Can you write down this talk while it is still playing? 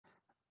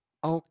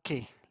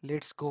Okay,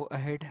 let's go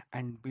ahead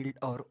and build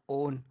our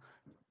own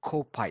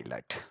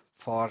Copilot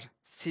for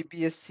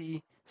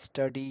CBSE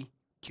Study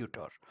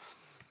Tutor.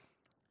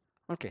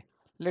 Okay,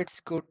 let's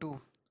go to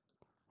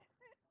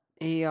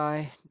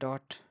ai.azure.com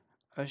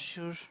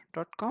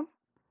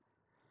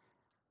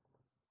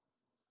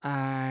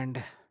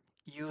and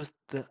use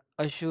the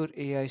Azure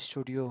AI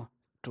Studio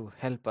to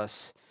help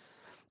us.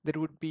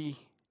 There would be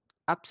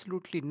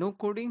absolutely no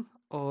coding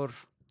or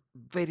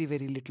very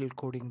little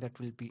coding that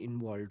will be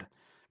involved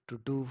to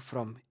do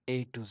from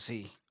A to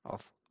Z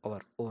of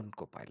our own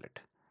Copilot.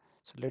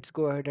 So let's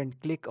go ahead and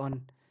click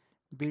on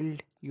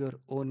build your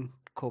own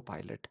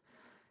Copilot.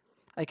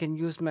 I can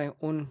use my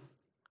own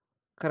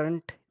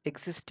current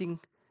existing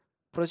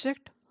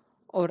project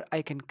or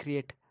I can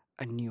create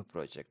a new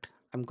project.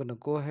 I'm going to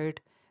go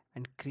ahead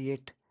and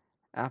create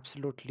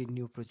absolutely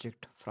new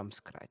project from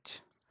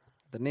scratch.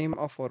 The name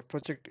of our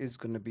project is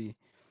going to be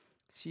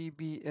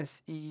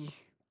CBSE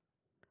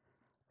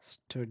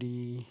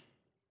Study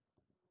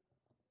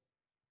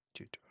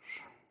Tutor.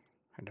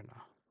 I don't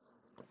know.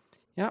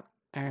 Yeah,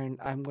 and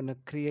I'm going to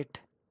create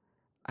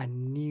a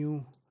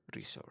new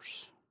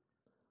resource.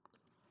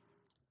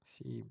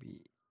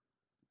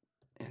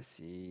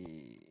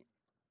 CBSE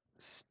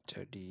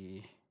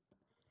Study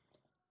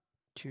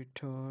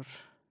Tutor,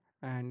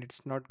 and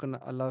it's not going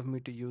to allow me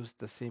to use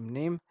the same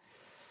name.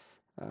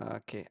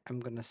 Okay, I'm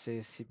going to say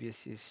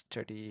CBSE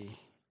Study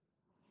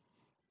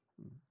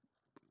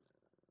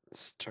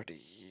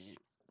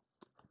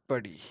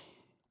Buddy.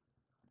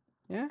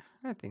 Yeah,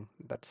 I think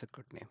that's a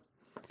good name.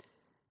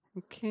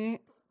 Okay,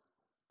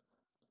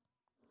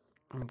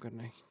 I'm going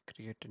to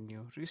create a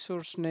new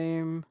resource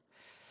name.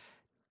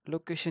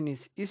 Location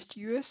is East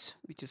US,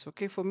 which is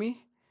okay for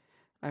me.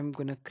 I'm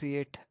going to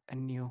create a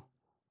new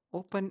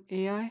Open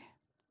AI.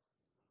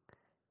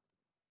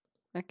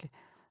 Okay.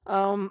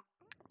 Um,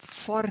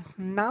 for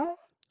now,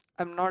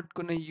 I'm not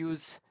going to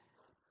use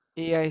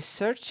AI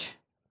search,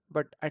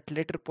 but at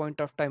later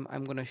point of time,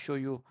 I'm going to show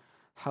you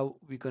how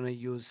we're going to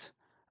use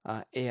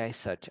AI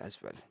search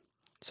as well.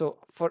 So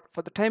for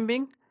the time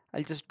being,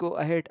 I'll just go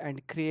ahead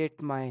and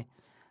create my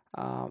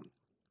um,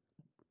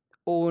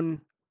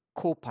 own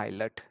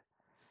Copilot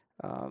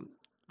um,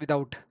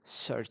 without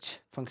search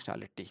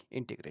functionality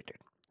integrated.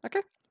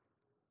 Okay,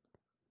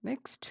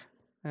 next,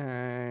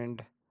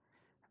 and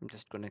I'm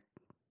just going to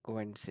go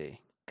and say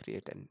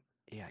create an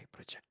AI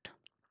project.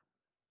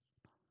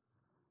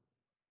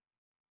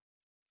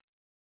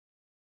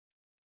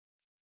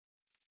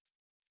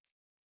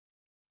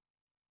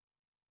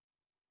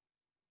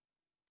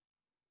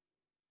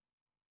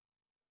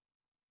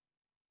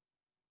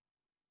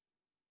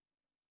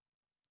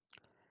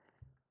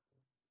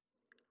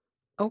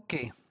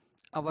 Okay,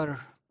 our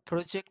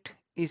project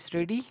is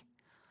ready,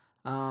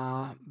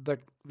 but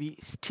we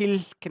still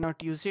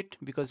cannot use it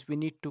because we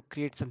need to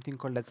create something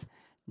called as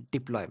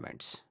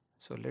deployments.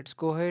 So let's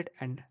go ahead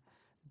and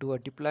do a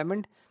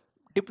deployment.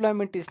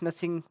 Deployment is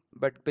nothing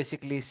but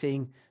basically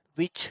saying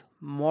which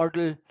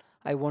model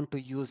I want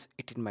to use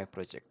it in my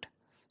project.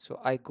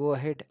 So I go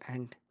ahead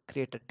and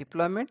create a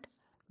deployment.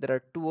 There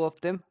are two of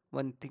them.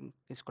 One thing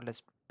is called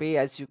as pay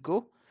as you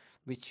go,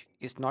 which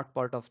is not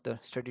part of the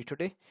study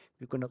today.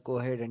 We're going to go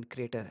ahead and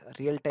create a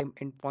real-time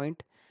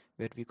endpoint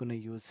where we're going to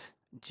use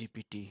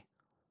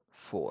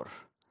GPT-4.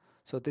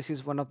 So this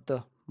is one of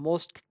the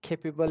most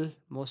capable,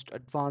 most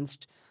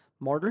advanced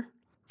model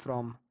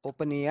from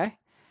OpenAI,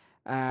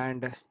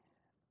 and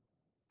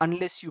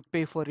unless you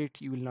pay for it,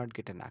 you will not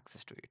get an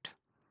access to it.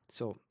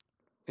 So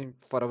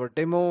for our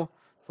demo,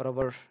 for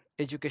our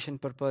education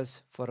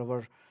purpose, for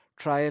our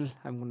trial,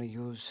 I'm going to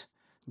use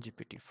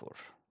GPT-4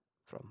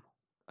 from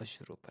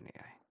Azure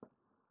OpenAI.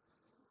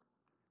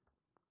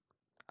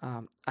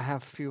 I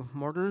have few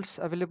models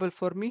available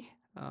for me.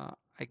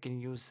 I can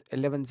use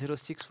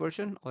 11.06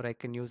 version or I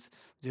can use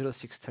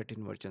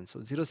 06.13 version. So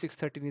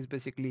 06.13 is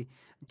basically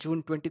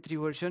June 23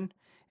 version.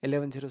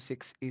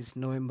 11.06 is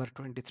November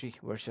 23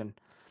 version.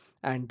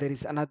 And there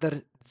is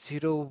another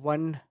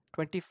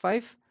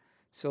 01.25.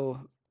 So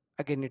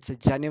again, it's a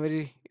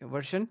January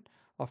version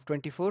of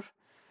 24,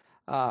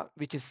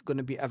 which is going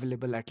to be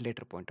available at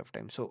later point of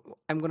time. So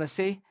I'm going to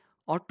say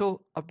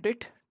auto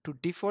update to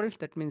default.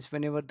 That means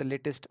whenever the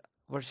latest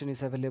version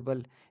is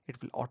available, it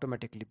will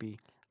automatically be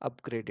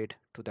upgraded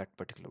to that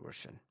particular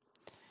version.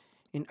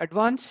 In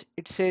advance,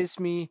 it says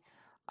me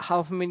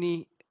how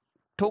many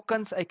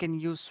tokens I can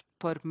use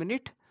per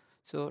minute.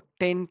 So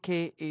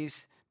 10K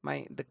is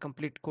the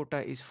complete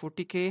quota is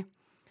 40K.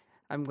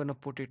 I'm gonna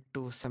put it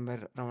to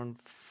somewhere around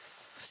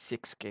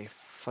 6K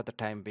for the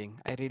time being.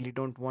 I really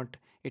don't want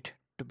it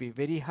to be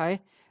very high.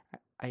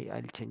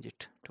 I'll change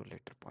it to a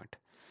later point.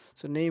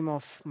 So name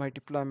of my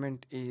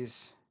deployment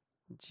is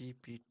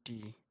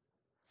GPT-4,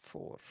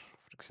 for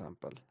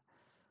example.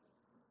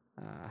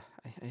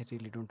 I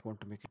really don't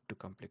want to make it too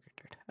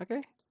complicated.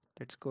 Okay,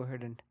 let's go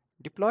ahead and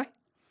deploy.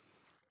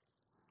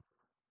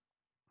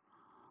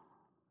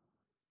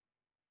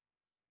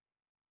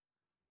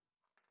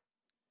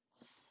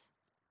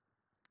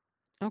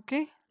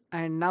 Okay,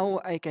 and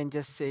now I can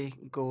just say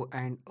go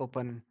and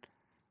open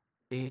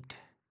it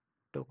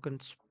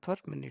tokens per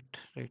minute,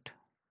 right?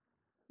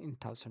 In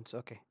thousands.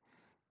 Okay.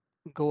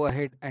 Go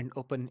ahead and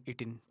open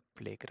it in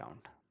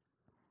Playground.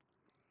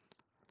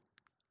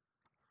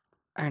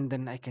 And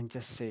then I can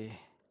just say,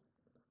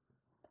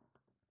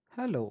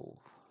 hello.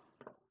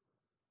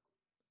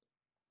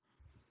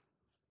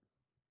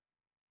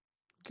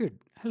 Good.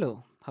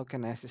 Hello. How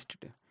can I assist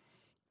today?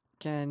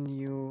 Can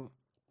you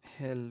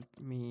help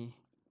me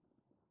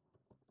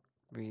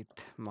with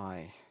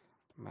my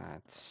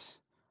maths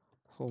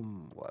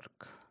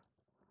homework?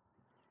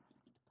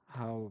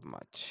 How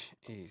much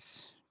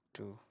is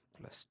 2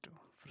 plus 2,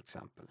 for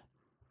example?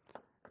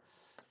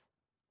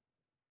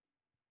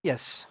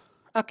 Yes.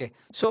 Okay.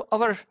 So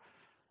our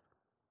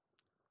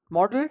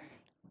model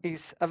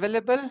is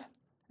available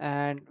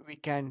and we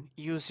can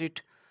use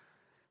it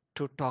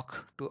to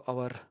talk to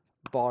our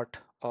bot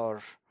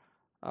or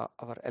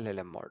our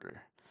LLM model.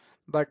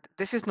 But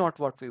this is not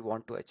what we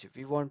want to achieve.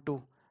 We want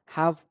to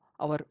have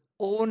our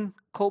own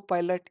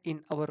copilot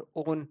in our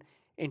own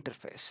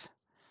interface.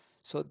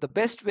 So the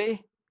best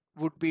way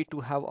would be to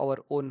have our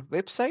own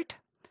website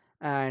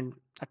and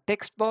a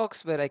text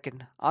box where I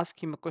can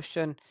ask him a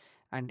question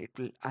and it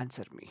will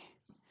answer me.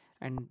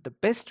 And the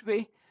best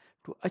way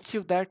to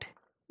achieve that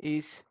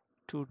is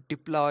to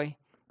deploy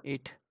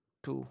it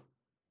to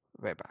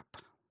web app.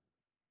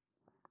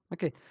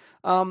 Okay,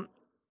 um,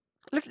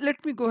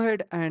 let me go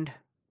ahead and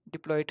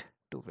deploy it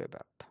to web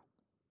app.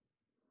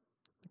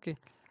 Okay,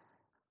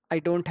 I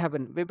don't have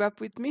an web app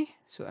with me,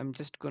 so I'm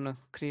just gonna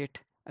create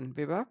an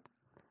web app.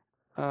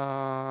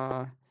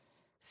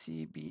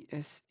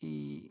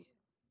 CBSE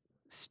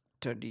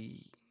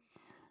study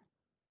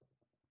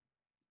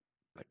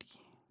buddy.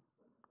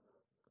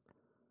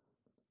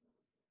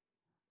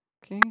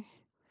 Okay,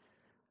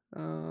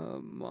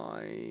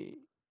 my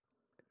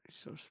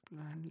resource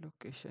plan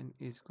location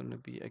is gonna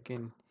be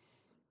again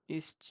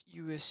East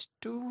US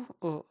 2.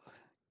 Oh,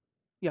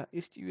 yeah,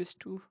 East US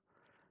 2.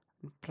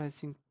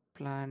 Pricing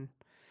plan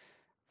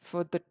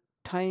for the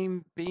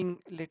time being,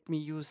 let me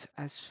use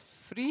as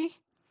free,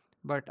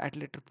 but at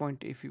later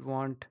point, if you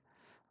want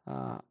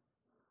uh,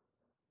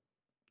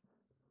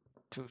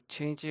 to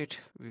change it,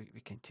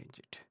 we can change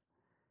it.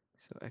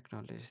 So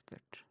acknowledge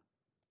that.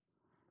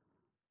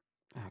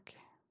 Okay.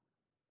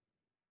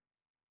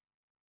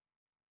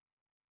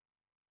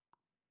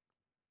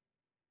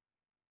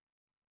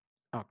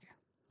 Okay.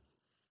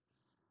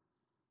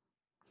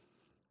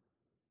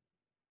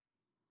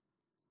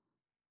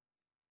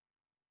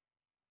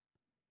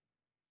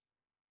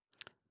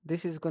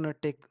 This is gonna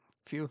take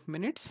few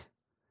minutes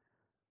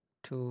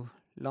to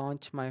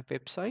launch my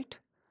website.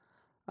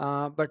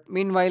 But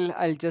meanwhile,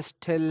 I'll just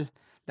tell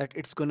that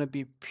it's gonna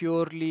be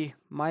purely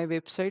my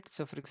website.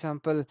 So for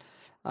example,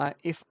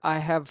 if I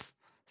have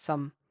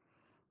some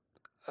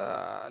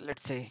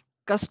let's say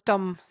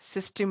custom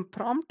system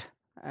prompt,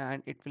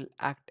 and it will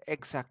act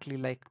exactly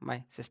like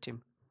my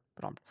system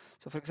prompt.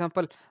 So for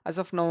example, as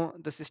of now,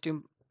 the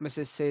system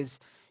message says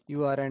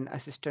you are an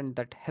assistant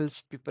that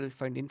helps people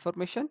find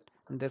information,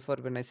 and therefore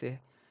when I say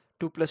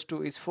 2 plus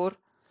 2 is 4,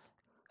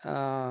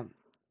 uh,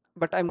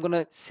 but I'm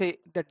gonna say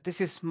that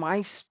this is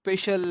my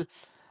special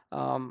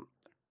um,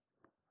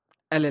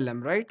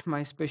 LLM, right?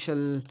 My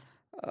special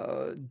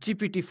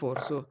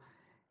GPT-4. So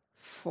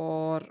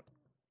for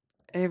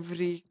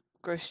every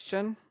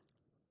question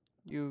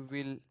you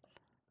will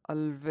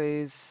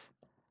always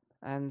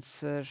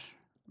answer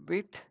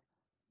with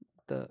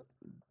the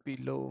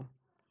below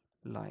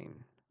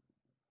line.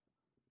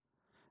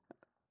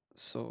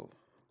 So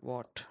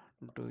what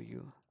do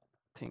you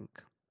think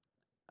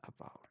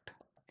about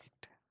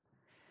it?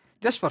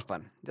 Just for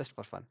fun, just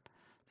for fun.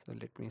 So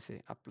let me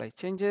say apply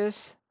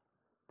changes,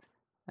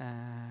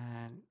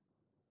 and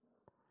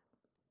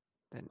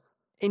then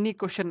any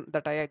question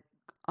that I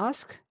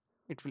ask,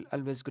 it will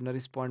always gonna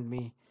respond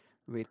me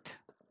with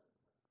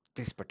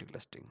this particular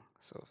string.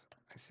 So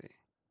I say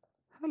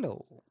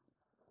hello.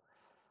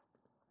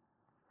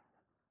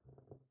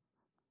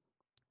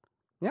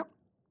 Yeah,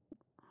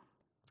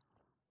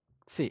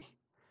 see.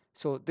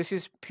 So this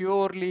is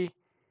purely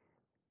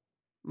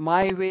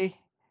my way.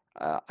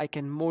 I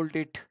can mold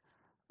it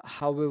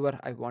however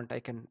I want. I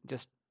can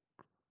just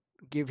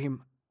give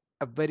him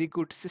a very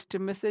good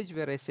system message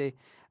where I say,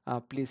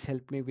 please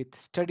help me with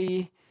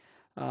study.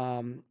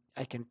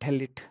 I can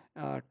tell it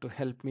to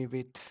help me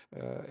with,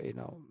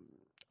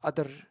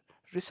 other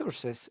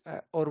resources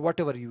or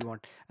whatever you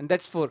want. And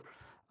that's for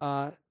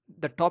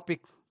the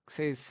topic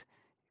says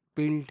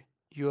build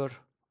your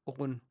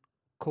own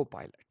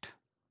copilot.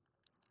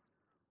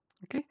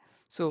 Okay,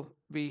 so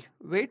we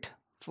wait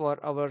for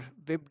our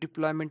web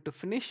deployment to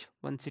finish.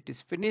 Once it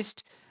is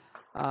finished,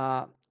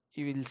 uh,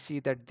 you will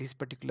see that this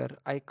particular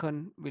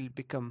icon will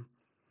become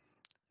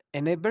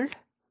enabled,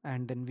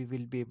 and then we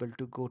will be able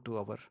to go to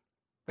our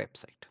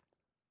website.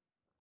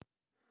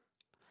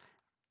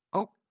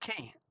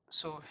 Okay,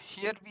 so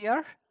here we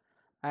are,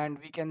 and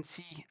we can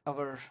see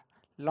our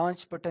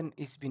launch button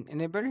is been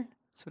enabled.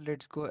 So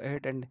let's go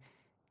ahead and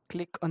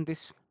click on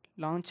this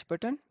launch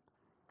button.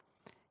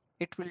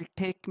 It will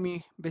take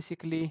me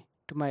basically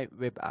to my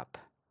web app.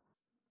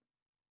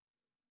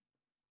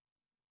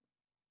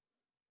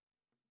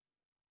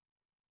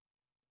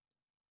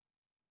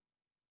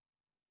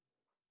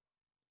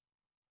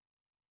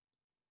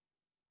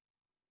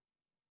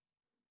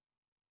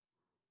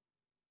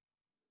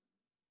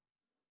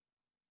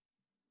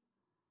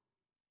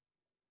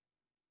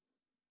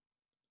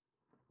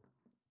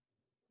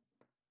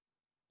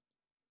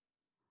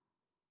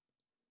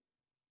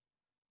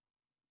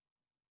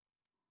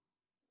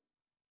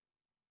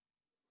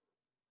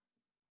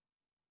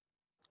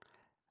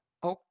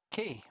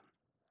 Okay,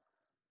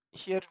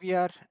 here we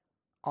are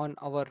on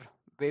our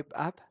web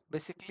app.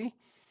 Basically,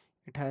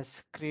 it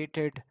has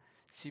created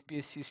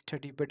CPSC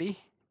study buddy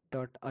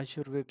dot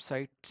azure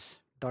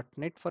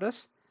websites.net for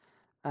us.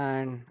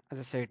 And as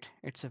I said,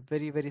 it's a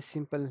very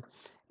simple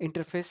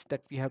interface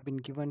that we have been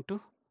given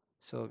to.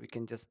 So we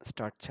can just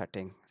start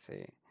chatting,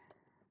 say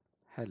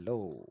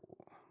hello,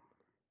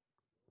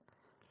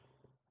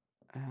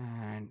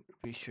 and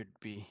we should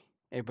be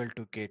able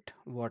to get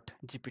what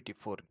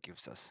GPT-4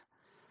 gives us.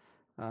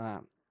 Uh,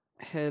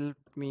 Help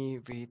me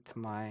with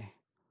my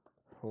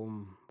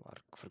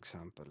homework, for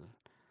example.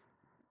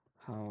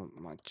 How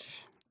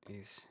much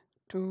is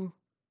 2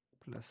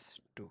 plus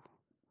 2?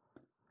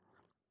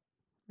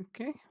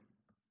 Okay.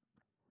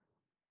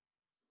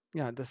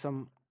 Yeah, the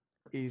sum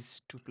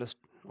is 2 plus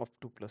of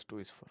 2 plus 2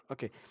 is 4.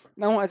 Okay.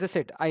 Now, as I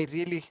said, I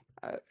really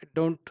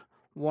don't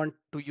want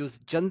to use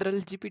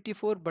general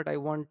GPT-4, but I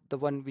want the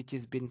one which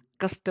is been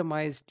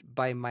customized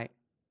by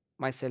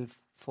myself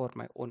for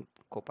my own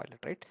Copilot,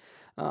 right?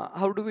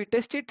 How do we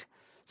test it?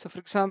 So for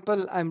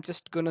example, I'm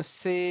just gonna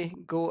say,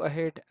 go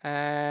ahead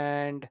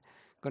and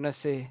gonna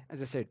say,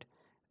 as I said,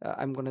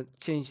 I'm gonna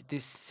change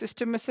this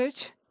system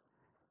message,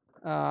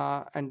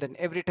 and then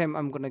every time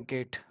I'm gonna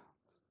get,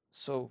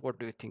 so what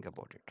do you think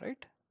about it,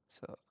 right?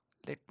 So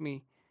let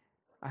me,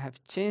 I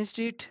have changed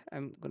it.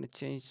 I'm gonna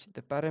change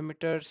the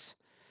parameters.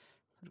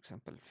 For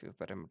example, few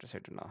parameters, I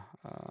don't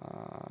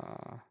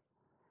know,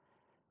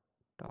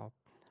 top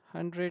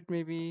 100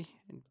 maybe,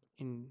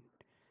 in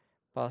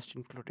past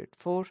included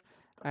 4,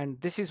 and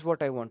this is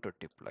what I want to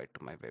deploy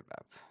to my web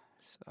app.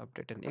 So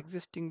update an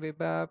existing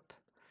web app,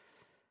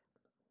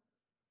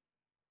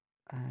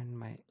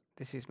 and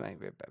this is my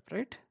web app,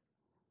 right?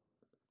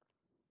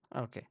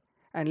 Okay,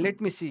 and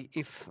let me see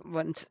if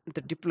once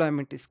the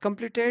deployment is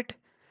completed,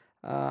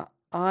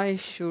 I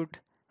should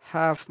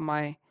have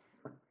my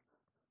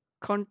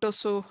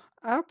Contoso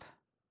app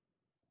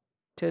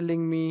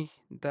telling me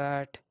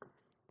that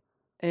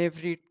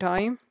every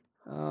time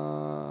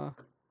uh,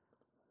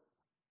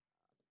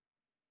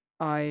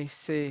 I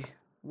say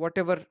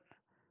whatever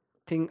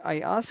thing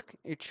I ask,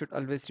 it should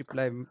always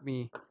reply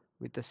me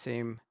with the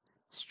same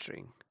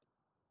string.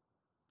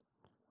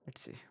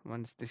 Let's see,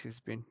 once this has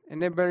been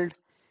enabled,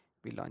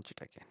 we launch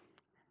it again.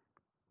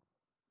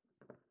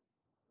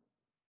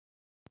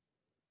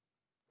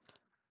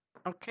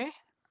 Okay,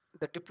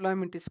 the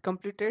deployment is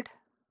completed.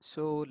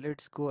 So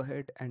let's go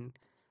ahead and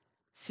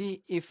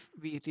see if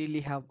we really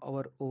have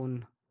our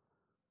own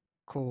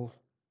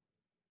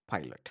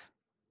co-pilot.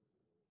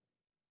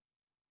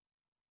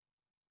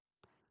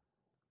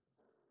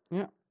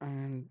 Yeah,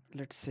 and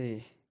let's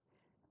say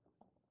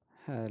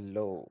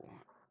hello.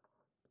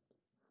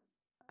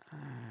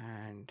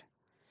 And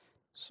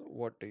so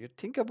what do you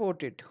think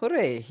about it?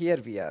 Hooray, here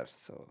we are.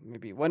 So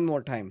maybe one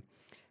more time.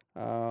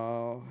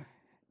 Uh,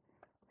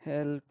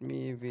 Help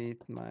me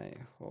with my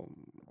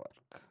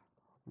homework.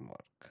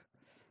 Homework.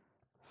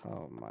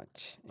 How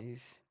much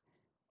is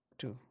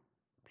 2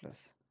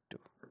 plus 2?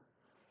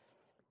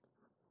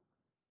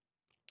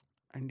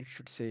 And it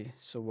should say,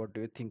 so what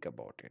do you think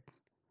about it?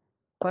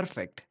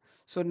 Perfect.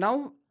 So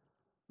now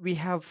we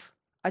have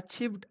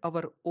achieved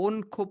our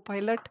own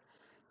copilot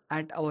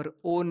and our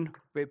own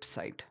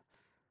website.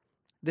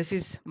 This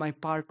is my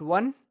part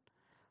 1.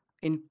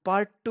 In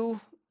part 2,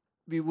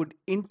 we would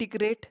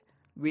integrate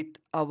with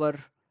our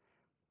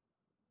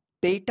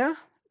data,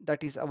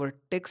 that is our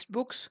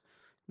textbooks.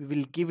 We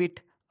will give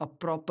it a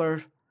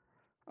proper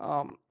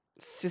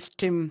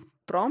system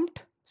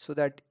prompt so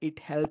that it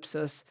helps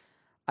us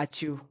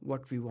achieve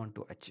what we want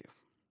to achieve.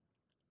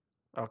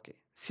 Okay,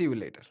 see you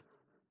later.